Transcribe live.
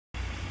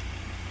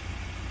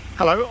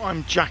Hello,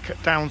 I'm Jack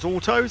at Downs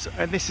Autos,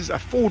 and this is a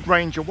Ford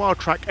Ranger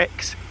Wildtrak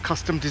X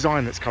custom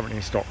design that's currently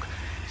in stock.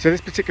 So this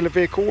particular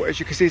vehicle,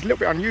 as you can see, is a little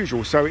bit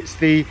unusual. So it's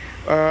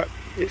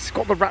it's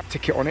got the Raptor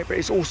kit on it, but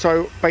it's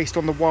also based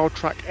on the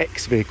Wildtrak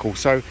X vehicle.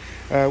 So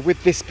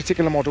with this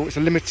particular model, it's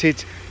a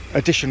limited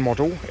edition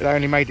model. They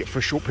only made it for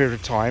a short period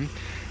of time.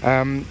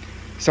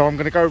 So I'm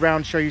going to go around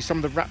and show you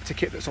some of the Raptor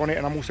kit that's on it,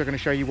 and I'm also going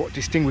to show you what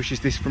distinguishes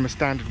this from a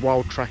standard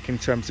Wildtrak in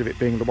terms of it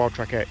being the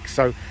Wildtrak X.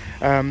 So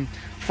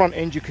front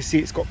end, you can see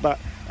it's got that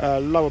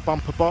lower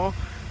bumper bar.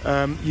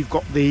 You've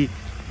got the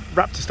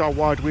Raptor Style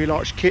wide wheel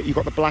arch kit, you've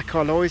got the black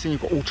alloys, and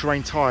you've got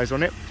all-terrain tyres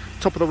on it.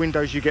 Top of the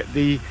windows you get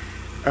the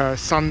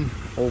sun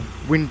or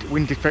wind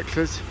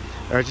deflectors.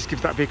 Just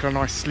gives that vehicle a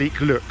nice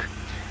sleek look.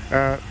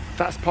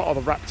 That's part of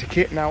the Raptor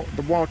kit. Now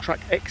the Wildtrak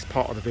X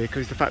part of the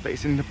vehicle is the fact that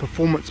it's in the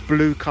performance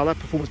blue colour,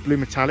 performance blue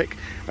metallic.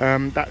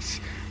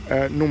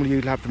 Normally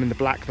you'd have them in the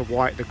black, the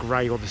white, the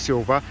grey or the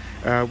silver.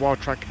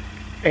 Wildtrak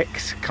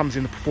X comes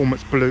in the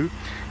performance blue.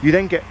 You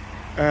then get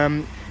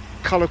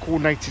colour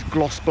coordinated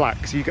gloss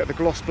black. So you get the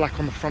gloss black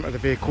on the front of the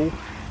vehicle.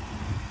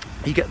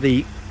 You get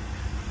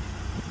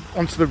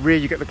onto the rear,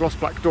 you get the gloss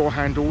black door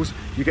handles.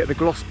 You get the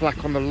gloss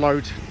black on the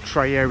load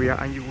tray area,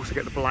 and you also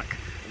get the black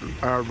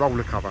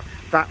roller cover.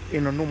 That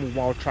in a normal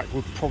Wildtrak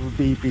would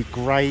probably be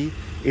grey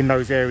in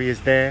those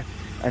areas there,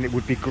 and it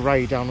would be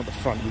grey down at the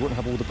front. You wouldn't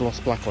have all the gloss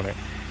black on it.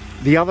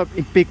 The other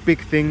big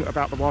thing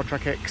about the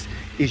Wildtrak X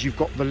is you've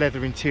got the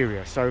leather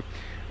interior. So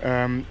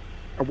a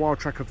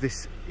Wildtrak of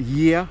this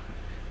year,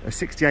 a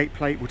 68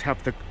 plate, would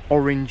have the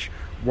orange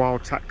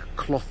Wildtrak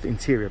cloth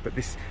interior, but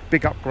this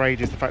big upgrade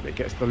is the fact that it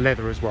gets the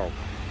leather as well.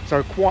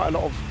 So quite a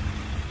lot of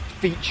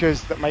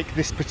features that make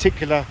this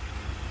particular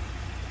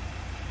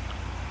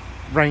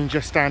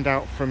Ranger stand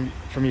out from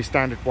your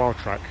standard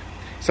Wildtrak.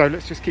 So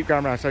let's just keep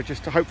going around. So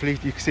just hopefully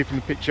you can see from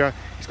the picture,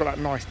 it's got that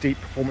nice deep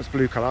performance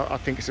blue colour. I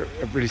think it's a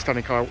really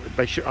stunning colour.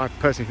 I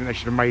personally think they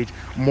should have made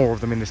more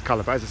of them in this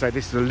colour, but as I say,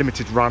 this is a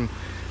limited run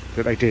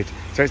that they did.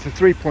 So it's the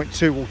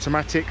 3.2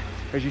 automatic.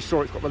 As you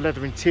saw, it's got the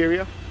leather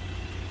interior.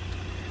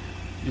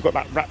 You've got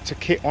that Raptor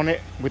kit on it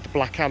with the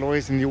black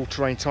alloys and the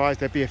all-terrain tyres.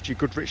 They're BFG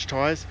Goodrich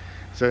tyres,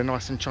 so they're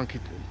nice and chunky,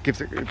 gives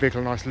the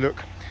vehicle a nice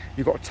look.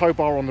 You've got a tow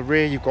bar on the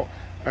rear. You've got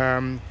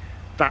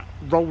that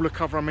roller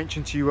cover I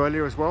mentioned to you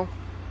earlier as well.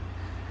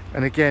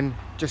 And again,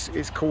 just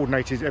it's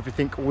coordinated.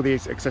 Everything, all the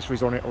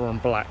accessories on it are on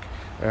black,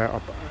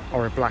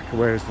 are in black,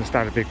 whereas the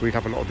standard vehicle we'd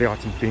have a lot of the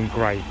items being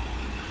grey.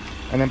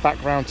 And then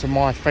back round to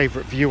my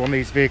favourite view on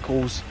these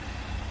vehicles,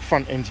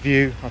 front end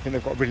view. I think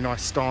they've got a really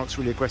nice stance,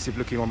 really aggressive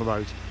looking on the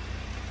road.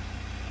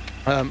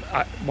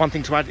 One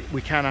thing to add,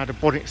 we can add a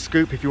bonnet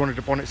scoop. If you wanted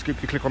a bonnet scoop,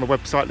 if you click on the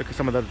website, look at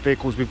some of the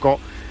vehicles we've got,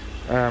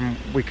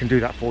 we can do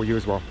that for you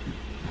as well.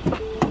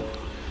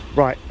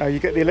 Right, you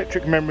get the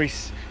electric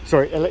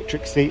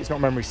seats,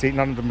 not memory seat.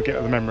 None of them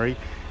get the memory.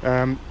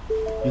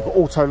 You've got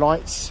auto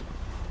lights,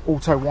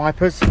 auto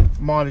wipers.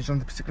 Mileage on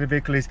the particular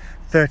vehicle is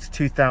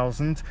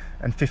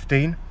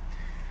 32,015.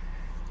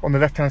 On the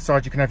left hand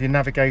side you can have your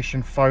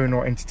navigation, phone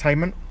or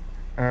entertainment.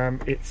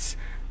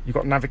 You've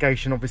got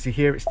navigation obviously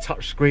here, it's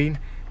touch screen.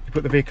 You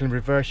put the vehicle in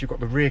reverse, you've got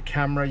the rear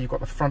camera, you've got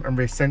the front and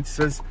rear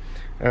sensors.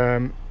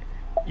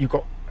 You've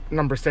got a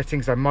number of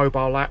settings, so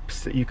mobile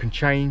apps that you can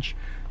change.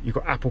 You've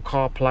got Apple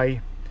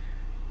CarPlay.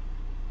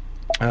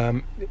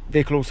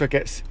 Vehicle also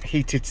gets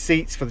heated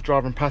seats for the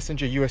driver and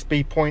passenger,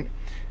 USB point,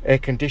 air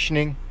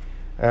conditioning.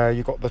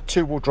 You've got the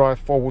 2-wheel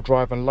drive, 4-wheel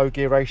drive and low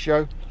gear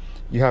ratio.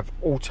 You have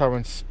auto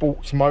and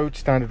sports mode,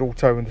 standard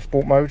auto and the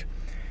sport mode.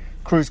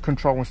 Cruise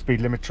control and speed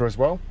limiter as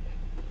well.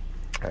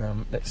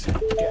 Let's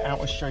get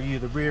out and show you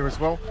the rear as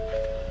well.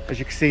 As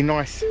you can see,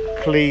 nice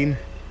clean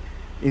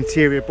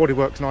interior,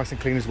 bodywork's nice and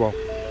clean as well.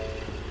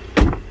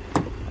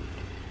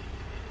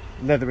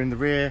 Leather in the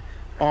rear,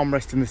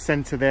 armrest in the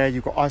centre there.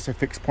 You've got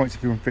ISOFIX points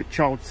if you want to fit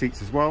child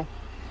seats as well.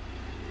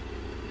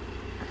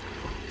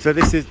 So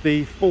this is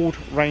the Ford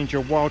Ranger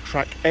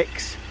Wildtrak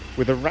X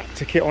with a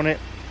Raptor kit on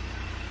it.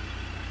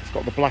 It's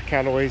got the black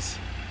alloys,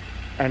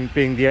 and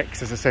being the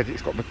X, as I said,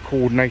 it's got the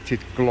coordinated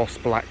gloss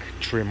black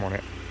trim on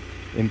it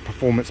in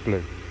performance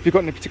blue. If you've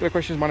got any particular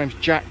questions, my name's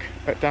Jack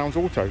at Downs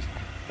Autos.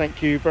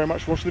 Thank you very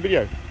much for watching the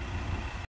video.